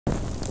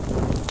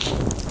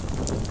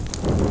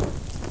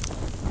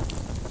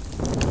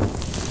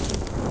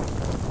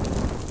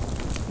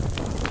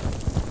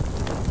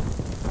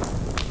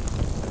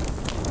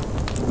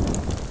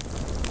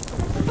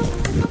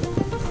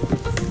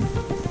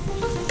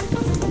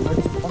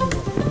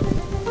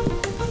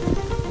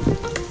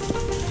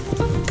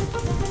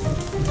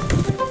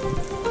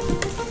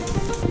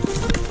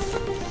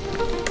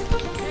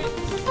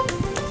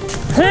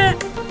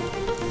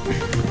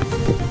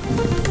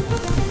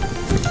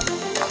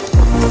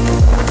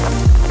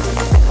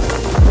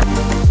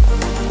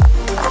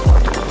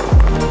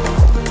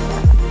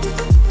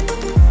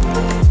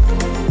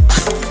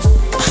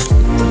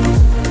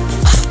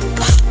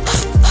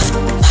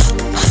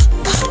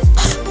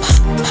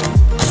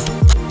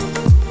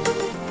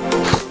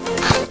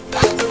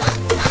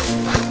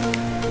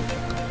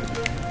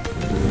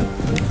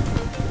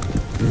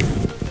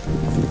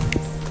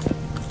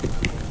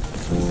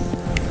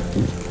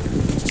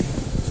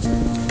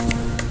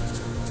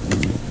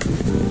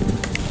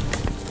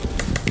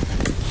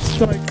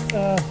like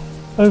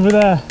over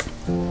there,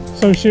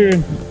 so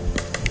shooting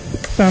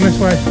down this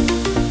way.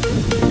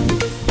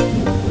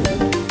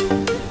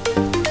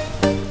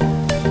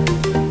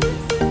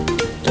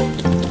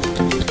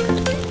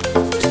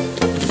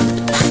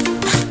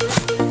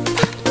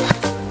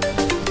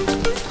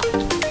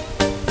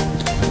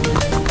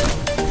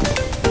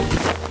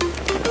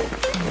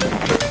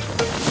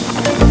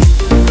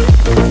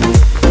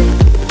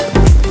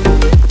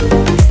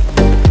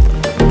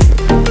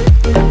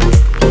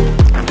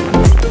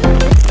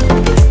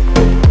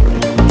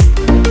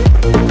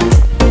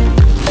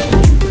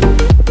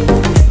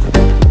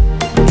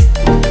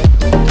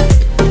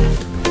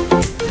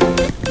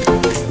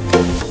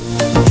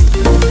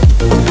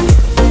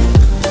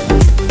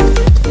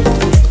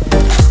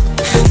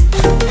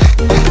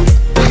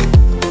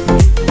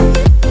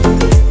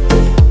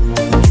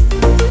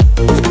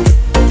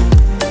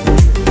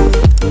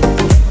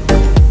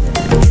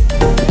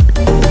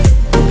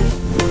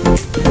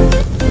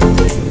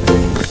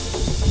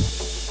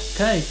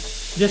 Okay,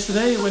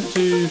 yesterday I went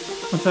to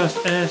my first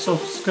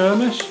Airsoft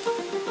Skirmish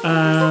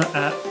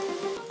at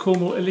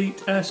Cornwall Elite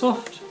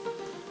Airsoft,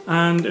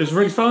 and it was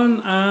really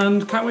fun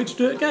and can't wait to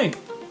do it again.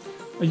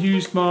 I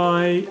used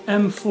my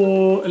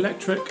M4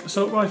 electric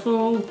assault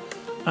rifle.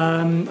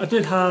 I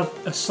did have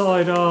a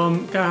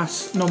sidearm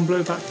gas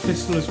non-blowback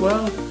pistol as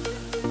well,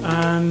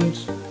 and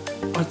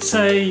I'd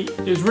say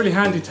it was really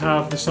handy to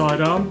have the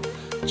sidearm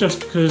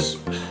just because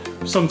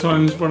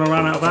sometimes when I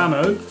ran out of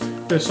ammo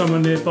there's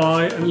someone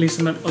nearby, and at least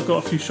I meant I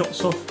got a few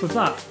shots off with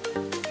that.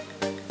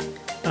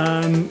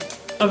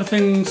 Other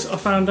things I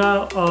found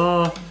out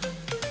are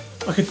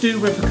I could do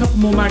with a couple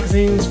more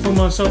magazines for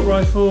my assault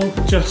rifle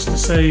just to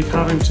save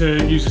having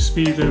to use a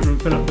speed loader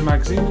and fill up the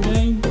magazine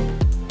again.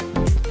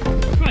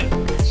 Right,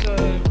 so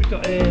we've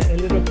got a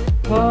little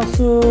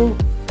parcel.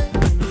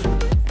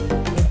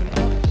 Open it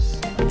up.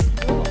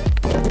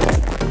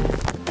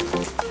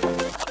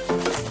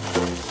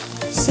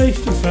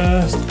 Safety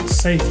first,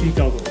 safety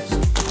goggles.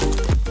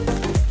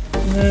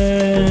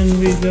 Then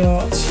we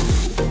got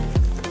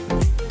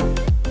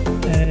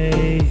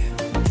a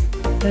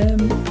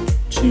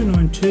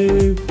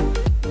M292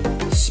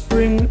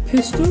 spring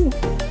pistol,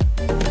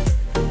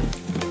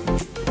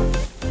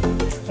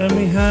 and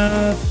we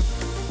have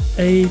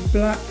a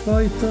Black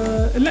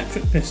Viper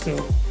electric pistol.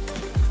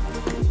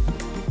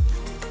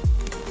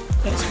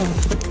 Let's have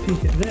a quick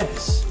peek at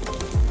this.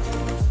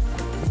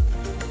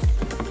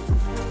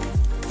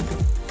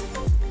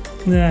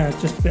 Yeah,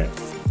 just a bit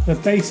of a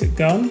basic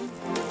gun.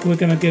 We're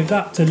going to give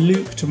that to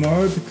Luke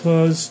tomorrow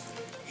because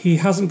he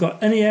hasn't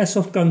got any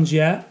airsoft guns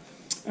yet,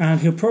 and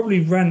he'll probably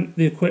rent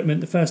the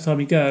equipment the first time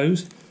he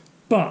goes.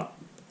 But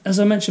as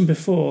I mentioned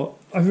before,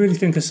 I really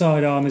think a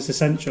sidearm is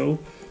essential,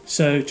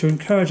 so to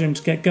encourage him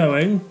to get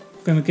going,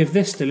 I'm going to give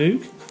this to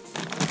Luke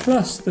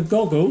plus the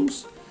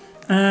goggles,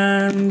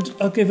 and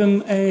I'll give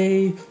him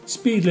a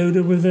speed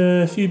loader with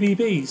a few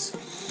BBs.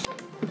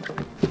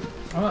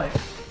 Alright,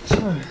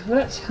 so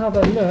let's have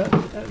a look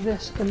at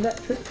this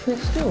electric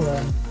pistol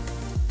then.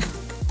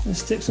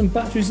 Let's stick some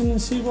batteries in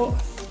and see what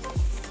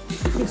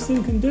this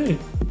thing can do.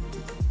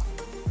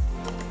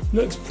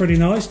 Looks pretty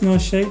nice,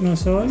 nice shape,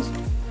 nice size.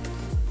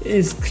 It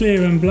is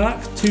clear and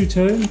black,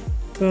 two-tone,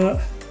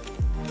 but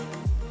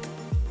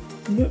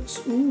looks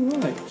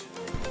alright.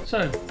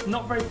 So,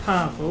 not very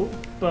powerful,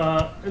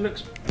 but it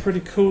looks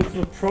pretty cool for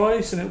the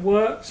price and it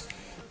works.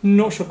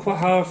 Not sure quite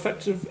how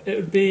effective it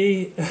would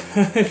be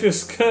if you're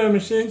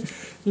skirmishing.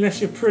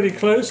 Unless you're pretty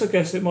close, I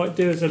guess it might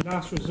do as a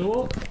last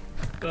resort,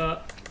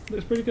 but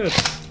looks pretty good.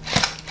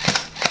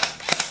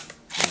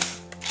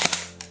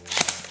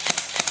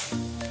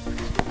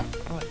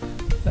 Right,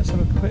 let's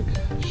have a quick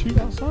shoot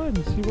outside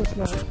and see what's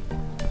like.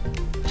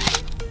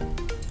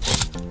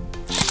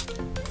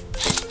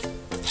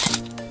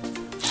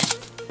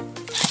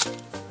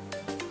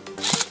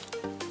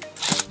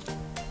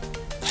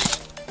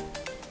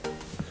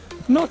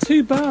 Not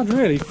too bad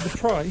really for the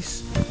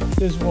price.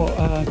 There's what,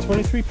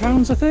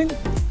 £23 I think?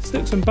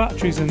 Stick some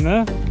batteries in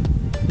there.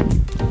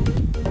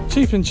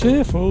 Cheap and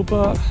cheerful,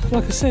 but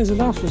like I say, as a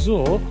last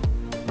resort,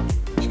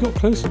 if you got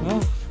close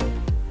enough,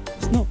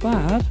 it's not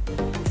bad.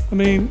 I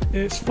mean,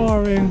 it's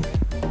firing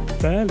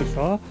fairly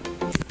far.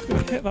 It's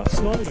going to hit that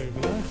slide over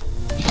there.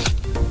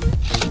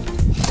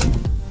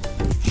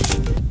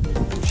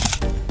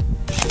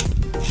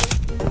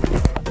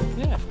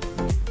 Yeah.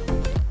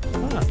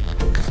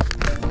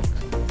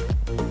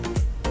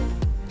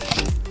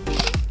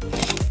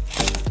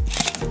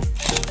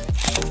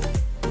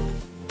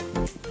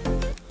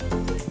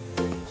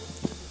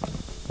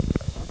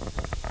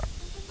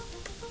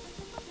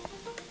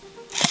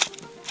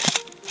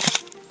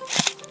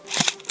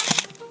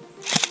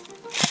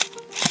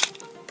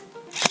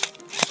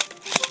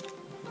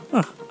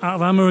 Ah. Out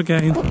of ammo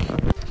again.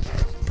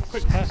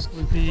 Quick test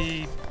with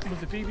the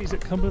BBs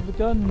that come with the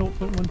gun,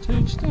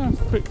 0.12. Just have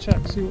a quick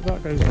check, see what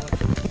that goes like.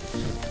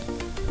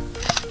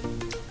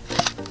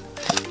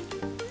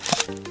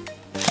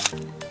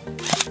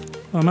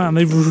 Oh man,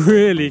 they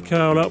really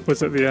curl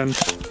upwards at the end.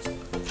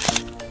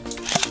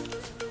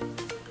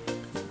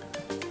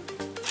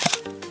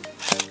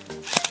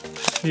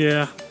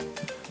 Yeah,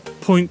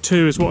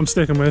 0.2 is what I'm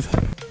sticking with.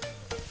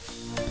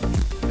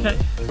 Okay,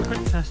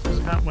 quick test, because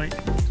I can't wait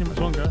too much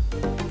longer.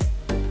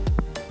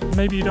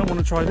 Maybe you don't want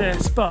to try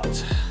this, but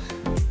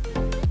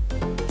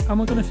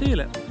am I going to feel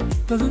it?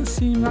 Doesn't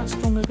seem that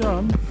strong a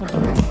gun. I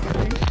don't know what I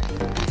think.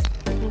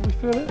 Will we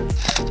feel it?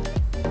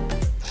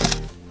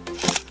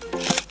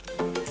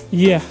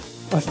 Yeah,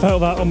 I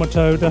felt that on my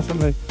toe,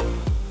 definitely.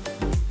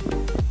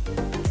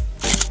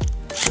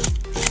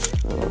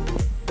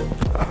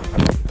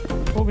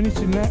 What we need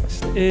to do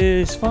next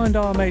is find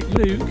our mate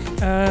Luke,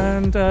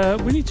 and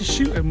we need to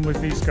shoot him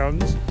with these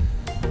guns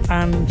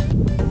and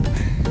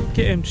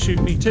get him to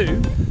shoot me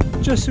too,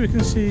 just so we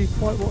can see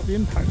quite what the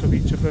impact of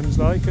each of them is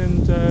like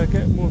and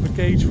get more of a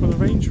gauge for the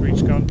range for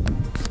each gun.